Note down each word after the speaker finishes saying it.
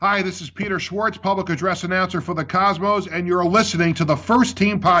Hi, this is Peter Schwartz, public address announcer for the Cosmos, and you're listening to the First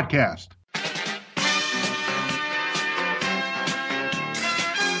Team Podcast.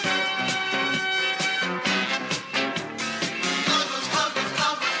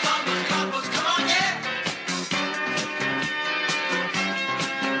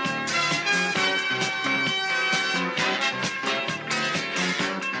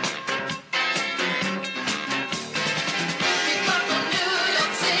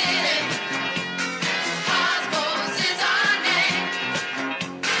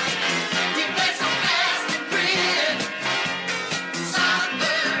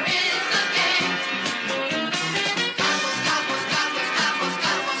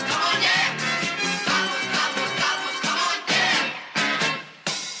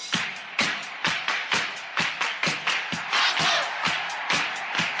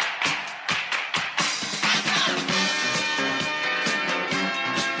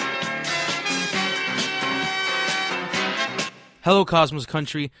 Hello, Cosmos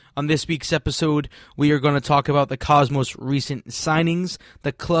Country. On this week's episode, we are going to talk about the Cosmos' recent signings.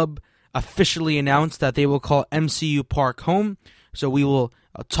 The club officially announced that they will call MCU Park home, so we will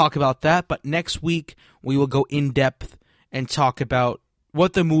talk about that. But next week, we will go in depth and talk about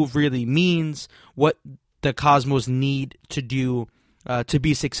what the move really means, what the Cosmos need to do to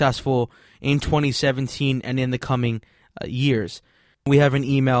be successful in 2017 and in the coming years. We have an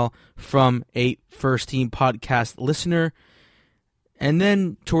email from a First Team Podcast listener. And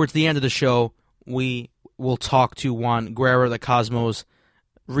then, towards the end of the show, we will talk to Juan, Guerra, the Cosmos'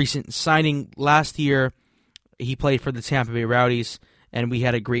 recent signing last year. He played for the Tampa Bay Rowdies, and we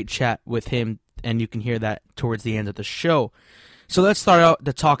had a great chat with him, and you can hear that towards the end of the show. So let's start out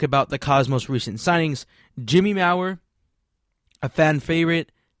to talk about the Cosmos' recent signings. Jimmy Mauer, a fan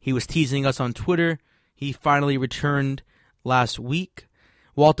favorite. He was teasing us on Twitter. He finally returned last week.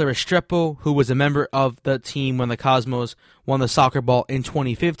 Walter Restrepo, who was a member of the team when the Cosmos won the soccer ball in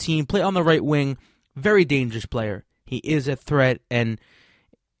 2015, played on the right wing, very dangerous player. He is a threat, and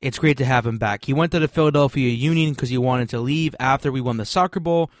it's great to have him back. He went to the Philadelphia Union because he wanted to leave after we won the soccer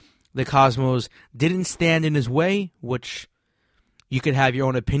ball. The Cosmos didn't stand in his way, which you could have your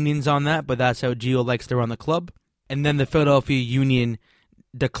own opinions on that, but that's how Gio likes to run the club. And then the Philadelphia Union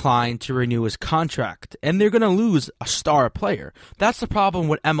declined to renew his contract, and they're going to lose a star player. That's the problem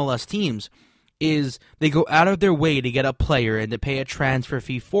with MLS teams, is they go out of their way to get a player and to pay a transfer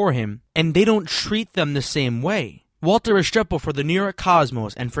fee for him, and they don't treat them the same way. Walter Restrepo for the New York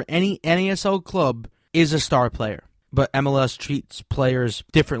Cosmos and for any NASL club is a star player, but MLS treats players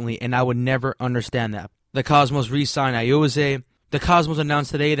differently, and I would never understand that. The Cosmos re-signed Ayoze. The Cosmos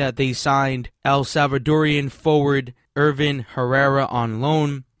announced today that they signed El Salvadorian forward Irvin Herrera on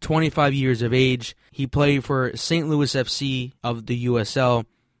loan, 25 years of age. He played for St. Louis FC of the USL,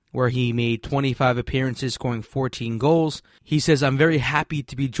 where he made 25 appearances, scoring 14 goals. He says, "I'm very happy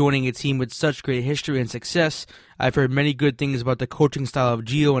to be joining a team with such great history and success. I've heard many good things about the coaching style of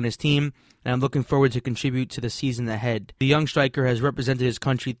Gio and his team, and I'm looking forward to contribute to the season ahead." The young striker has represented his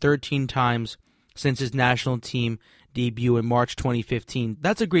country 13 times since his national team debut in March 2015.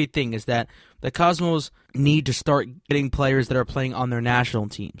 That's a great thing, is that the Cosmos need to start getting players that are playing on their national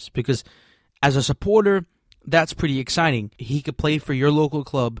teams, because as a supporter, that's pretty exciting. He could play for your local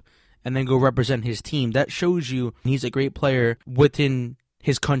club and then go represent his team. That shows you he's a great player within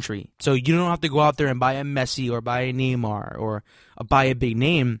his country. So you don't have to go out there and buy a Messi or buy a Neymar or buy a big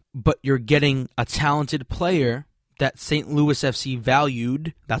name, but you're getting a talented player that St. Louis FC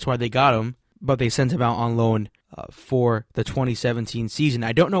valued. That's why they got him, but they sent him out on loan for the 2017 season.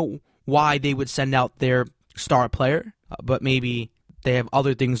 I don't know why they would send out their star player, but maybe they have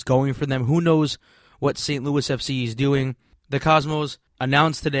other things going for them. Who knows what St. Louis FC is doing? The Cosmos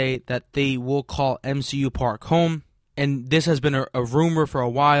announced today that they will call MCU Park home, and this has been a rumor for a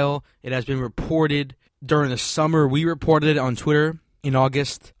while. It has been reported during the summer. We reported it on Twitter in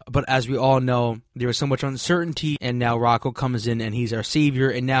August, but as we all know, there was so much uncertainty, and now Rocco comes in and he's our savior,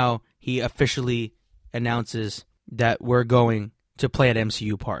 and now he officially announces that we're going to play at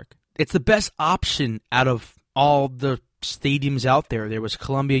MCU Park. It's the best option out of all the stadiums out there. There was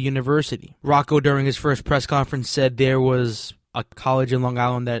Columbia University. Rocco, during his first press conference, said there was a college in Long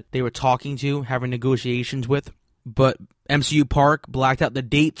Island that they were talking to, having negotiations with, but MCU Park blacked out the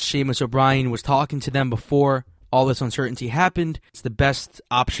dates. Seamus O'Brien was talking to them before all this uncertainty happened. It's the best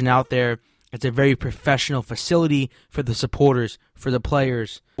option out there. It's a very professional facility for the supporters, for the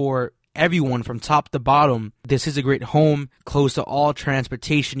players, for everyone from top to bottom. This is a great home, close to all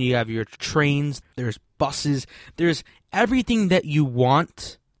transportation. You have your trains, there's buses, there's everything that you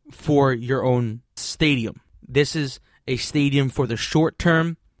want for your own stadium. This is a stadium for the short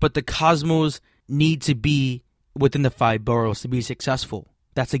term. but the Cosmos need to be within the 5 boroughs to be successful.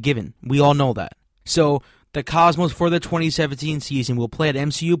 That's a given. We all know that. So the Cosmos for the 2017 season will play at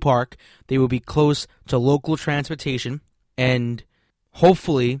MCU Park. They will be close to local transportation, and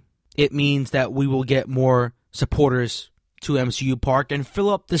hopefully it means that we will get more supporters to MCU Park and fill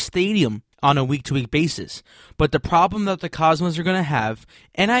up the stadium on a week-to-week basis. But the problem that the Cosmos are going to have,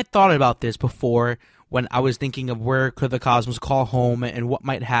 and I thought about this before when I was thinking of where could the Cosmos call home and what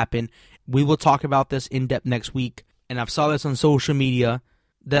might happen. We will talk about this in depth next week, and I've saw this on social media,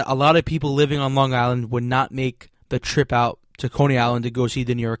 that a lot of people living on Long Island would not make the trip out to Coney Island to go see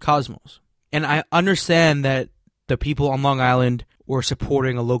the New York Cosmos. And I understand that the people on Long Island were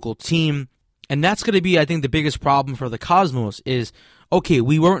supporting a local team, and that's going to be, I think, the biggest problem for the Cosmos is, okay,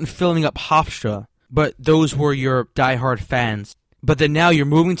 we weren't filling up Hofstra, but those were your diehard fans. But then now you're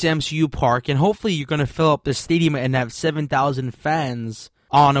moving to MCU Park, and hopefully you're going to fill up the stadium and have 7,000 fans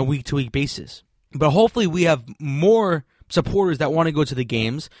on a week-to-week basis. But hopefully we have more supporters that want to go to the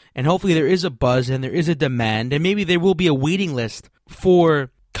games, and hopefully there is a buzz and there is a demand, and maybe there will be a waiting list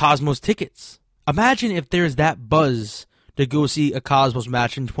for Cosmos tickets. Imagine if there's that buzz to go see a Cosmos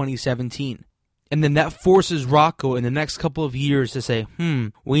match in 2017. And then that forces Rocco in the next couple of years to say,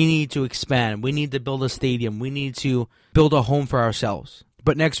 we need to expand. We need to build a stadium. We need to build a home for ourselves.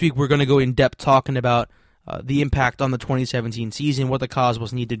 But next week, we're going to go in depth talking about the impact on the 2017 season, what the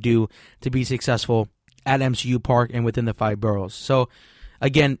Cosmos need to do to be successful at MCU Park and within the 5 boroughs. So,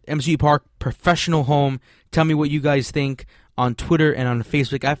 again, MCU Park, professional home. Tell me what you guys think on Twitter and on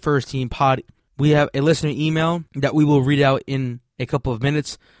Facebook at First Team Pod. We have a listener email that we will read out in a couple of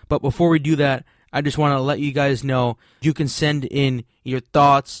minutes. But before we do that, I just want to let you guys know you can send in your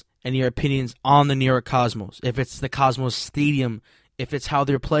thoughts and your opinions on the New York Cosmos. If it's the Cosmos Stadium, if it's how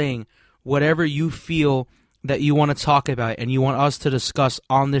they're playing, whatever you feel that you want to talk about and you want us to discuss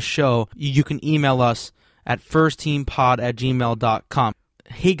on this show, you can email us at firstteampod@gmail.com.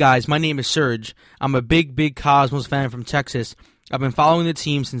 Hey guys, my name is Serge. I'm a big Cosmos fan from Texas. I've been following the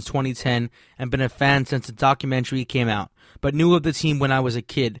team since 2010 and been a fan since the documentary came out, but knew of the team when I was a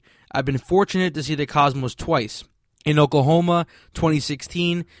kid. I've been fortunate to see the Cosmos twice, in Oklahoma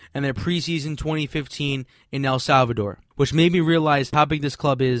 2016 and their preseason 2015 in El Salvador, which made me realize how big this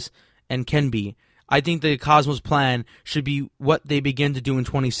club is and can be. I think the Cosmos plan should be what they began to do in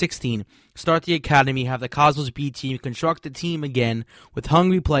 2016. Start the academy, have the Cosmos B team, construct the team again with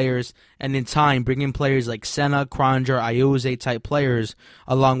hungry players, and in time bring in players like Senna, Kronger, Ioze type players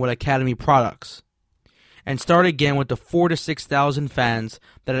along with academy products. And start again with the 4,000 to 6,000 fans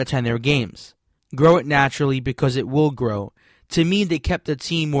that attend their games. Grow it naturally because it will grow. To me, they kept the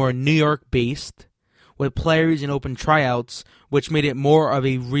team more New York-based, with players in open tryouts, which made it more of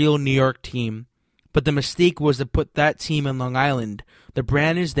a real New York team. But the mistake was to put that team in Long Island. The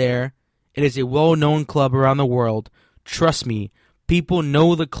brand is there. It is a well-known club around the world. Trust me, people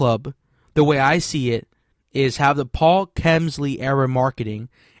know the club. The way I see it is have the Paul Kemsley era marketing,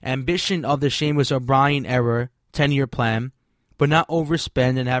 ambition of the Seamus O'Brien era 10-year plan, but not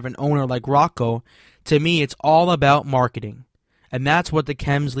overspend and have an owner like Rocco. To me, it's all about marketing. And that's what the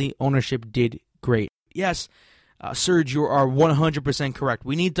Kemsley ownership did great. Yes, Serge, you are 100% correct.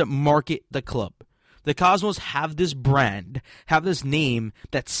 We need to market the club. The Cosmos have this brand, have this name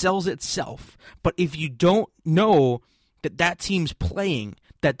that sells itself. But if you don't know that that team's playing,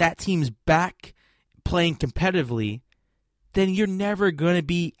 that team's back playing competitively, then you're never going to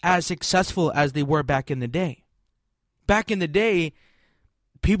be as successful as they were back in the day. Back in the day,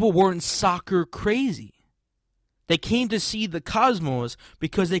 people weren't soccer crazy. They came to see the Cosmos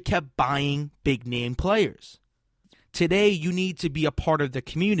because they kept buying big-name players. Today, you need to be a part of the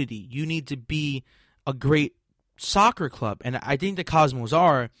community. You need to be a great soccer club, and I think the Cosmos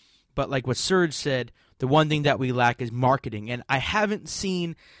are, but like what Serge said, the one thing that we lack is marketing, and I haven't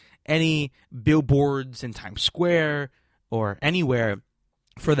seen any billboards in Times Square or anywhere,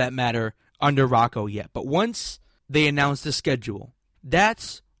 for that matter, under Rocco yet. But once they announce the schedule,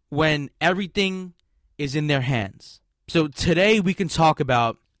 that's when everything is in their hands. So today we can talk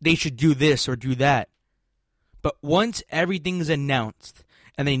about they should do this or do that, but once everything's announced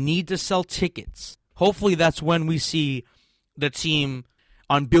and they need to sell tickets, hopefully that's when we see the team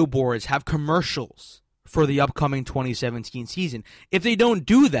on billboards have commercials for the upcoming 2017 season. If they don't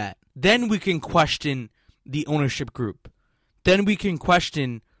do that, then we can question the ownership group. Then we can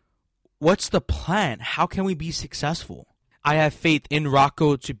question, what's the plan? How can we be successful? I have faith in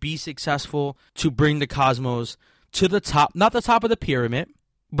Rocco to be successful, to bring the Cosmos to the top, not the top of the pyramid,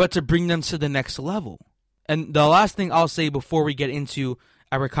 but to bring them to the next level. And the last thing I'll say before we get into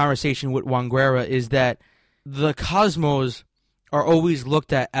our conversation with Juan Guerra is that the Cosmos are always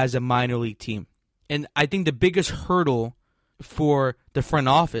looked at as a minor league team. And I think the biggest hurdle for the front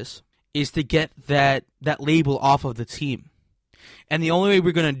office is to get that label off of the team. And the only way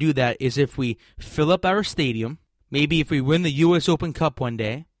we're going to do that is if we fill up our stadium, maybe if we win the U.S. Open Cup one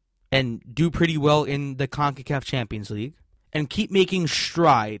day, and do pretty well in the CONCACAF Champions League, and keep making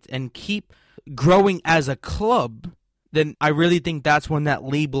strides and keep growing as a club, then I really think that's when that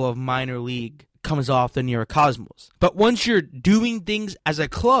label of minor league comes off the New York Cosmos. But once you're doing things as a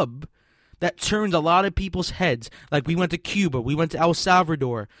club, that turns a lot of people's heads. Like we went to Cuba, we went to El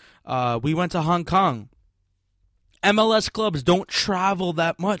Salvador, we went to Hong Kong. MLS clubs don't travel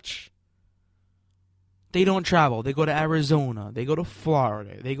that much. They don't travel. They go to Arizona, they go to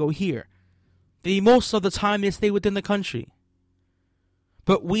Florida, they go here. Most of the time they stay within the country.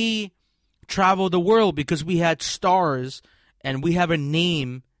 But we travel the world because we had stars and we have a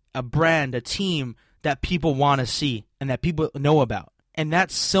name, a brand, a team that people want to see and that people know about. And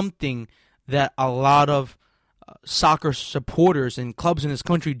that's something that a lot of soccer supporters and clubs in this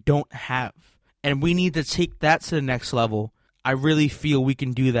country don't have. And we need to take that to the next level. I really feel we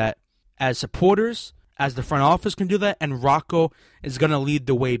can do that as supporters, as the front office can do that, and Rocco is going to lead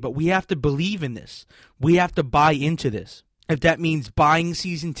the way. But we have to believe in this. We have to buy into this. If that means buying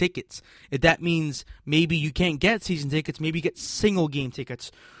season tickets, if that means maybe you can't get season tickets, maybe get single game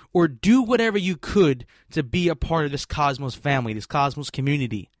tickets, or do whatever you could to be a part of this Cosmos family, this Cosmos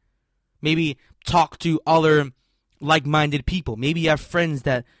community. Maybe talk to other like-minded people. Maybe you have friends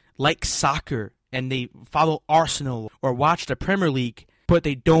that like soccer and they follow Arsenal or watch the Premier League, but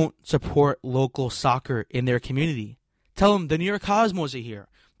they don't support local soccer in their community. Tell them the New York Cosmos are here.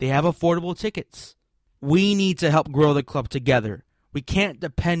 They have affordable tickets. We need to help grow the club together. We can't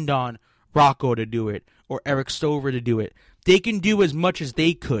depend on Rocco to do it or Eric Stover to do it. They can do as much as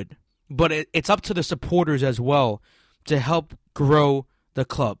they could, but it's up to the supporters as well to help grow the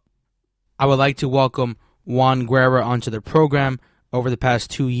club. I would like to welcome Juan Guerra onto the program. Over the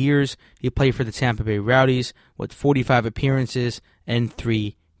past 2 years, he played for the Tampa Bay Rowdies with 45 appearances and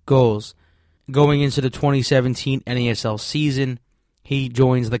 3 goals. Going into the 2017 NASL season, he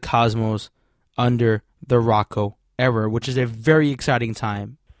joins the Cosmos under the Rocco era, which is a very exciting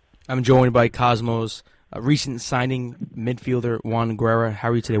time. I'm joined by Cosmos recent signing midfielder Juan Guerra. How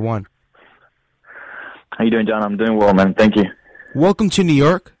are you today, Juan? How you doing, John? I'm doing well, man. Thank you. Welcome to New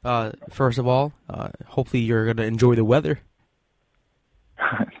York, first of all. Hopefully you're going to enjoy the weather.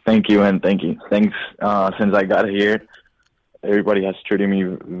 Thank you, man. Thank you. Thanks. Since I got here, everybody has treated me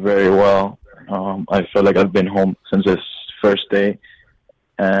very well. I feel like I've been home since this first day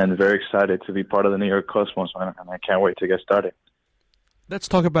and very excited to be part of the New York Cosmos, man, and I can't wait to get started. Let's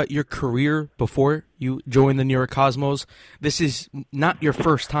talk about your career before you joined the New York Cosmos. This is not your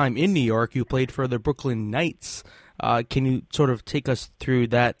first time in New York. You played for the Brooklyn Knights. Can you sort of take us through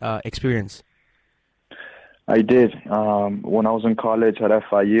that experience? I did. When I was in college at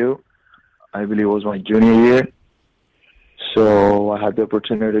FIU, I believe it was my junior year. So I had the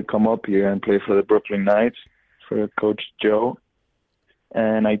opportunity to come up here and play for the Brooklyn Knights for Coach Joe.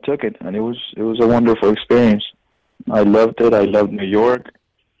 And I took it, and it was a wonderful experience. I loved it. I loved New York.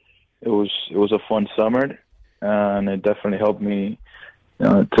 It was a fun summer, and it definitely helped me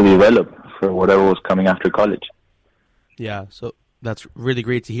to develop for whatever was coming after college. Yeah, so that's really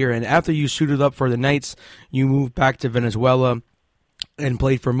great to hear. And after you suited up for the Knights, you moved back to Venezuela and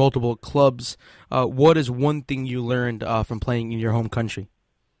played for multiple clubs. What is one thing you learned from playing in your home country?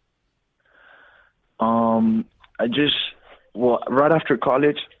 Right after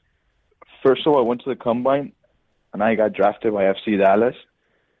college, first of all, I went to the Combine, and I got drafted by FC Dallas.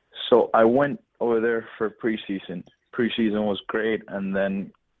 So I went over there for preseason. Preseason was great, and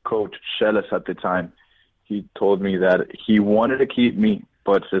then Coach Shellis at the time, he told me that he wanted to keep me,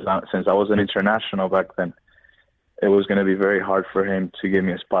 but since I was an international back then, it was going to be very hard for him to give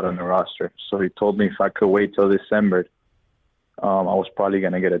me a spot on the roster. So he told me if I could wait till December, I was probably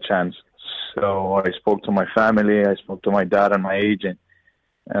going to get a chance. So I spoke to my family, I spoke to my dad and my agent,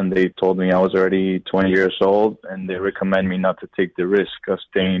 and they told me I was already 20 years old, and they recommend me not to take the risk of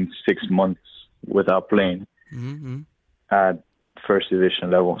staying 6 months without playing at first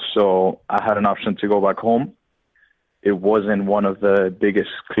division level. So I had an option to go back home. It wasn't one of the biggest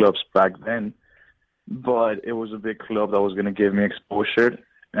clubs back then, but it was a big club that was going to give me exposure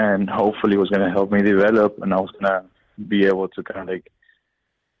and hopefully was going to help me develop, and I was going to be able to kind of like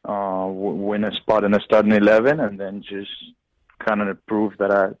win a spot in the starting 11 and then just kind of prove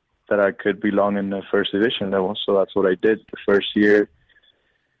that I could belong in the first division level. So that's what I did. The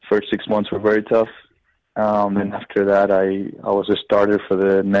first 6 months were very tough. And after that, I was a starter for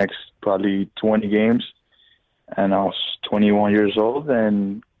the next probably 20 games. and I was 21 years old,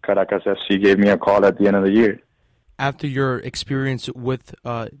 and Caracas FC gave me a call at the end of the year. After your experience with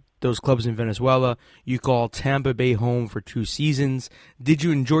those clubs in Venezuela, you called Tampa Bay home for 2 seasons. Did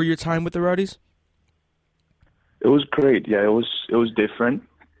you enjoy your time with the Rowdies? It was great. Yeah, it was different.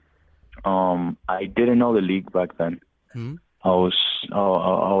 I didn't know the league back then. Mm-hmm. I was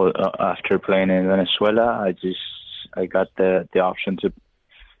after playing in Venezuela, I got the option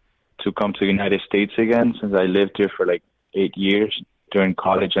to come to the United States again, since I lived here for like 8 years during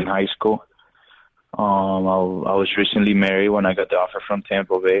college and high school. I was recently married when I got the offer from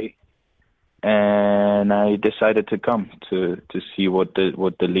Tampa Bay, and I decided to come to see what the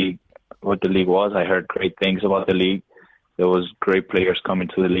league was. I heard great things about the league. There was great players coming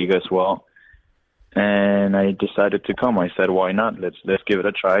to the league as well, and I decided to come. I said, why not? Let's give it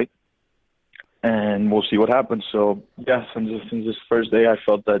a try, and we'll see what happens. So yeah, since this first day, I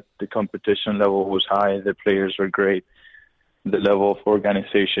felt that the competition level was high. The players were great. The level of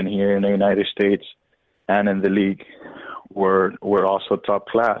organization here in the United States and in the league were also top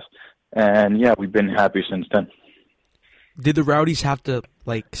class. And yeah, we've been happy since then. Did the Rowdies have to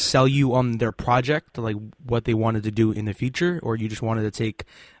sell you on their project, what they wanted to do in the future, or you just wanted to take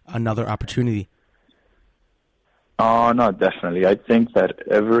another opportunity? No, definitely. I think that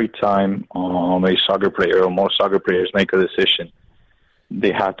every time a soccer player or most soccer players make a decision,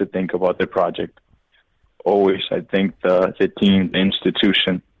 they have to think about their project. Always, I think the team, the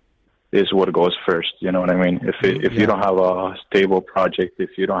institution, is what goes first. You know what I mean? If you don't have a stable project,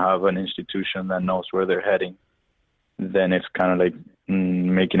 if you don't have an institution that knows where they're heading, then it's kind of like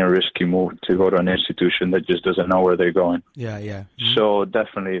making a risky move to go to an institution that just doesn't know where they're going. Yeah. Mm-hmm. So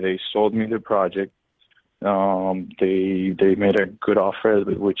definitely, they sold me the project. They made a good offer,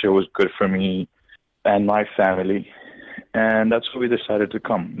 which it was good for me and my family, and that's why we decided to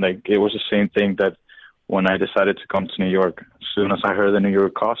come. It was the same thing that when I decided to come to New York. As soon as I heard the New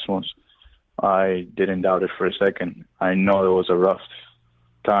York Cosmos, I didn't doubt it for a second. I know it was a rough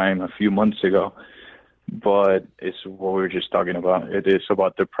time a few months ago, but it's what we were just talking about. It is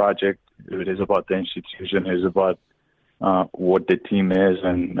about the project. It is about the institution. It is about what the team is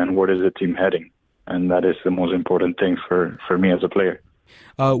and where is the team heading. And that is the most important thing for me as a player.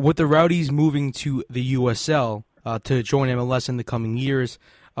 With the Rowdies moving to the USL to join MLS in the coming years,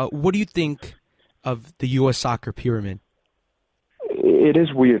 what do you think of the U.S. soccer pyramid? It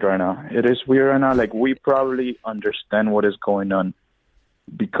is weird right now. We probably understand what is going on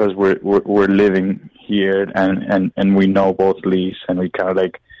because we're living here and we know both leagues, and we kind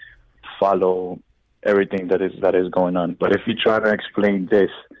of follow everything that is going on. But if you try to explain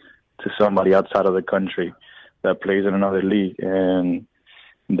this to somebody outside of the country that plays in another league, and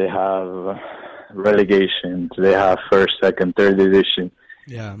they have relegations, they have first, second, third division,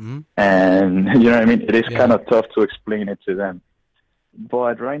 yeah, mm-hmm. And you know what I mean? It is kind of tough to explain it to them.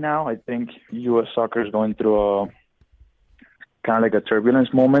 But right now, I think U.S. soccer is going through a kind of a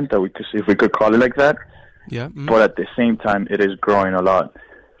turbulence moment, that we could see, if we could call it like that. Yeah. Mm-hmm. But at the same time, it is growing a lot.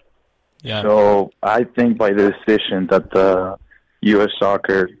 Yeah. So I think by the decision that the U.S.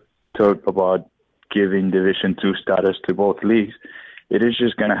 soccer took about giving Division II status to both leagues, it is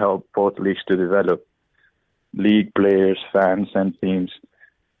just going to help both leagues to develop. League players, fans, and teams,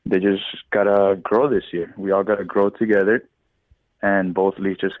 they just got to grow this year. We all got to grow together, and both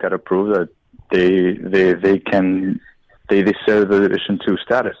leagues just got to prove that they deserve the Division II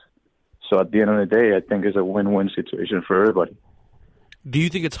status. So at the end of the day, I think it's a win-win situation for everybody. Do you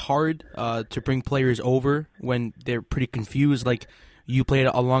think it's hard to bring players over when they're pretty confused? You played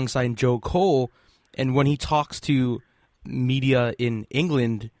alongside Joe Cole, and when he talks to media in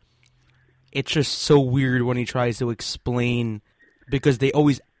England, it's just so weird when he tries to explain, because they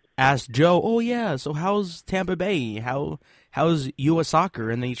always ask Joe, oh yeah, so how's Tampa Bay? How's U.S. soccer?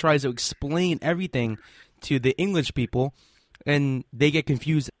 And then he tries to explain everything to the English people, and they get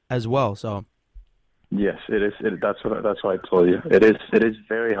confused as well. So yes, it is. That's what I told you. It is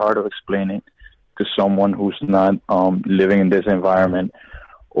very hard to explain it to someone who's not living in this environment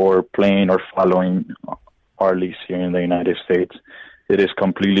or playing or following our leagues here in the United States. It is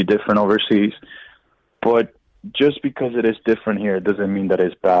completely different overseas. But just because it is different here doesn't mean that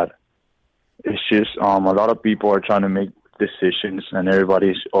it's bad. It's just a lot of people are trying to make decisions, and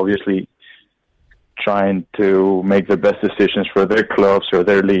everybody's obviously trying to make the best decisions for their clubs or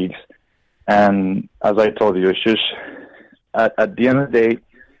their leagues. And as I told you, it's just at the end of the day,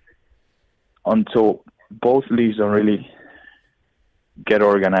 until both leagues don't really get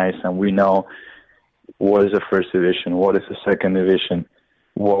organized and we know what is the first division, what is the second division,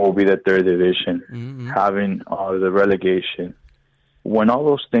 what will be the third division, having the relegation, when all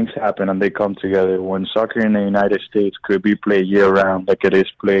those things happen and they come together, when soccer in the United States could be played year-round like it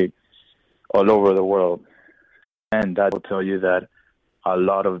is played all over the world, and that will tell you that a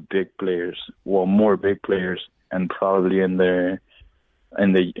lot of big players, well, more big players, and probably in the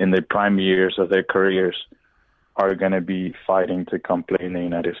prime years of their careers, are going to be fighting to come play in the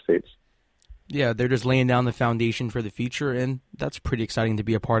United States. Yeah, they're just laying down the foundation for the future, and that's pretty exciting to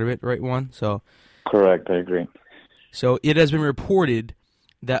be a part of it, right, Juan? So, correct, I agree. So it has been reported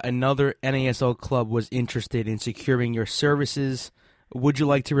that another NASL club was interested in securing your services. Would you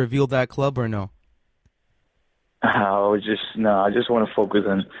like to reveal that club or no? I just want to focus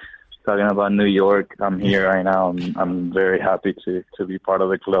on talking about New York. I'm here right now. I'm very happy to be part of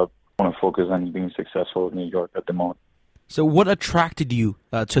the club. I want to focus on being successful in New York at the moment. So what attracted you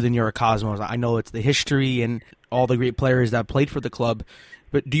to the New York Cosmos? I know it's the history and all the great players that played for the club,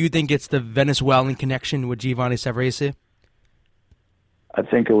 but do you think it's the Venezuelan connection with Giovanni Savarese? I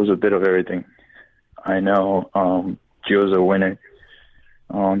think it was a bit of everything. I know Gio's a winner.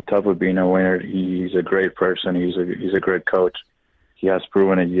 On top of being a winner, he's a great person. He's a great coach. He has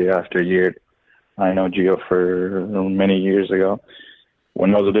proven it year after year. I know Gio for many years ago.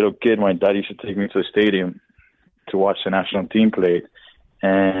 When I was a little kid, my dad used to take me to the stadium to watch the national team play,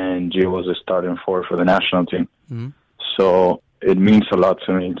 and Gio was a starting forward for the national team. Mm-hmm. So it means a lot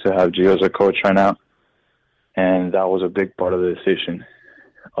to me to have Gio as a coach right now, and that was a big part of the decision.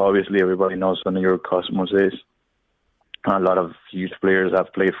 Obviously, everybody knows what New York Cosmos is. A lot of youth players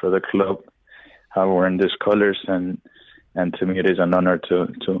have played for the club, have worn these colors, and to me it is an honor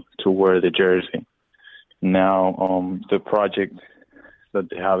to wear the jersey. Now, the project that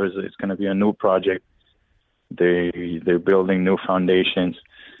they have it's going to be a new project. They're building new foundations,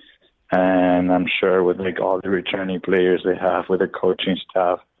 and I'm sure with like all the returning players they have, with the coaching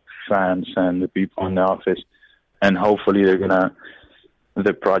staff, fans, and the people in the office, and hopefully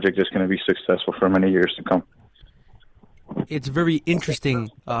the project is going to be successful for many years to come. It's very interesting,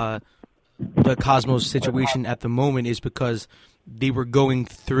 the Cosmos situation at the moment is because they were going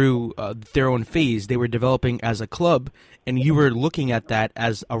through their own phase. They were developing as a club, and you were looking at that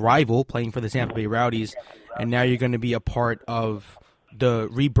as a rival, playing for the Tampa Bay Rowdies, and now you're going to be a part of the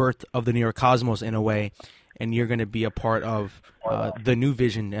rebirth of the New York Cosmos in a way, and you're going to be a part of the new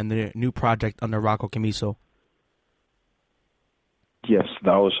vision and the new project under Rocco Camiso. Yes,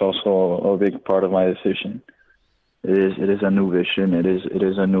 that was also a big part of my decision. It is a new vision. It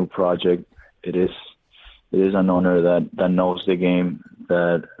is a new project. It is an owner that knows the game,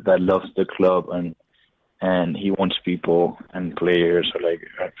 that loves the club, and he wants people and players or like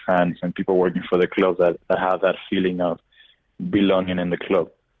fans and people working for the club that have that feeling of belonging in the club.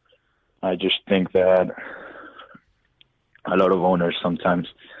 I just think that a lot of owners sometimes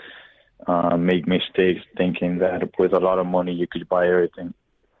make mistakes thinking that with a lot of money you could buy everything,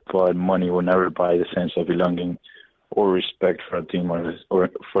 but money will never buy the sense of belonging or respect for a team or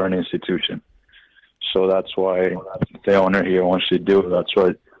for an institution. So that's why the owner here wants to do. That's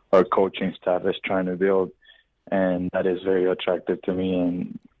what our coaching staff is trying to build, and that is very attractive to me,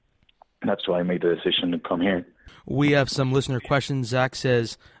 and that's why I made the decision to come here. We have some listener questions. Zach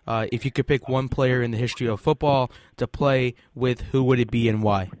says, if you could pick one player in the history of football to play with, who would it be and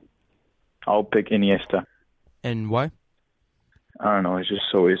why? I'll pick Iniesta. And why? I don't know. It's just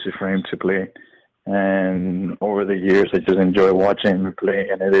so easy for him to play. And over the years, I just enjoy watching him play.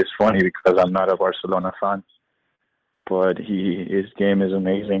 And it is funny because I'm not a Barcelona fan, but his game is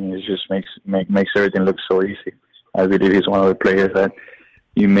amazing. It just makes everything look so easy. I believe he's one of the players that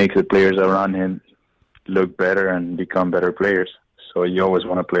you make the players around him look better and become better players. So you always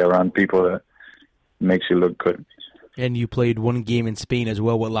want to play around people that makes you look good. And you played one game in Spain as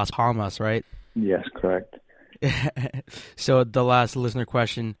well with Las Palmas, right? Yes, correct. So the last listener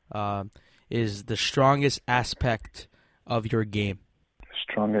question is the strongest aspect of your game?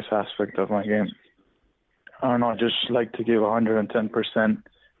 Strongest aspect of my game? I don't know, I just like to give 110%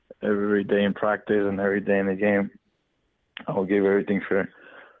 every day in practice and every day in the game. I'll give everything for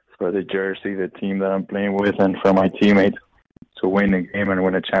the jersey, the team that I'm playing with, and for my teammates to win the game and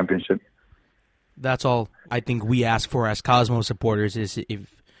win a championship. That's all I think we ask for as Cosmos supporters is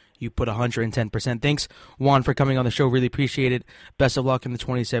if you put 110%. Thanks, Juan, for coming on the show. Really appreciate it. Best of luck in the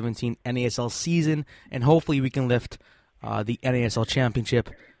 2017 NASL season, and hopefully we can lift the NASL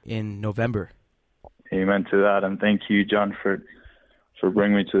championship in November. Amen to that, and thank you, John, for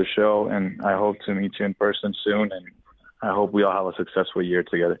bringing me to the show, and I hope to meet you in person soon, and I hope we all have a successful year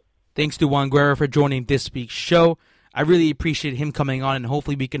together. Thanks to Juan Guerra for joining this week's show. I really appreciate him coming on, and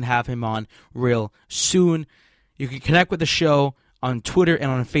hopefully we can have him on real soon. You can connect with the show on Twitter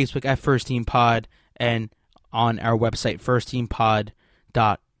and on Facebook at First Team Pod, and on our website,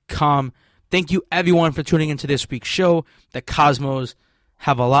 firstteampod.com. Thank you, everyone, for tuning into this week's show. The Cosmos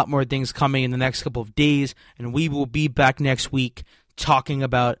have a lot more things coming in the next couple of days, and we will be back next week talking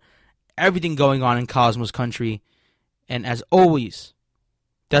about everything going on in Cosmos country. And as always,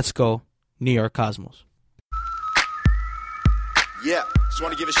 let's go New York Cosmos. Yeah, just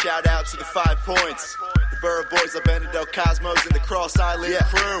want to give a shout out to the 5 points. The Borough Boys, La Benedetto Cosmos, and the Cross Island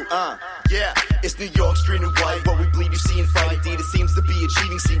crew. Yeah, it's New York, street and white. What we bleed, you see and fight. Indeed, it seems to be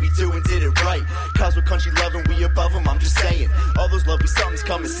achieving. See, we do and did it right. Cosmo country loving, we above them, I'm just saying. All those lovely somethings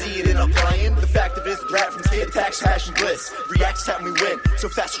come and see it in our playing. The fact of it is, the rap from skid attacks, hash and bliss. Reacts time we win, so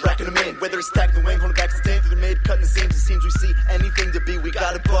fast we're racking them in. Whether it's attacking the wing, holding back the stand through the mid, cutting the seams. It seems we see anything to be. We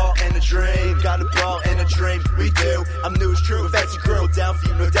got a ball and a dream. Got a ball and a dream, we do. I'm new, it's true. If that's your girl down for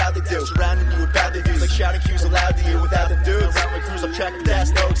you, no doubt they do. Surrounding you with bad reviews, like shouting cues aloud to you without the dudes. Around my crews, I'm tracking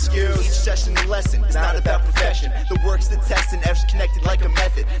past, no excuse. Each session a lesson, it's not about perfection. The work's the test and F's connected like a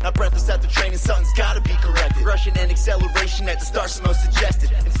method. Not breathless at the training, something's gotta be corrected. Rushing and acceleration at the start's most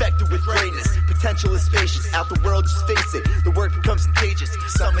suggested. Infected with greatness, potential is spacious. Out the world, just face it, the work becomes contagious.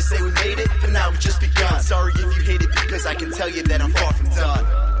 Some may say we made it, but now we've just begun. Sorry if you hate it, because I can tell you that I'm far from done.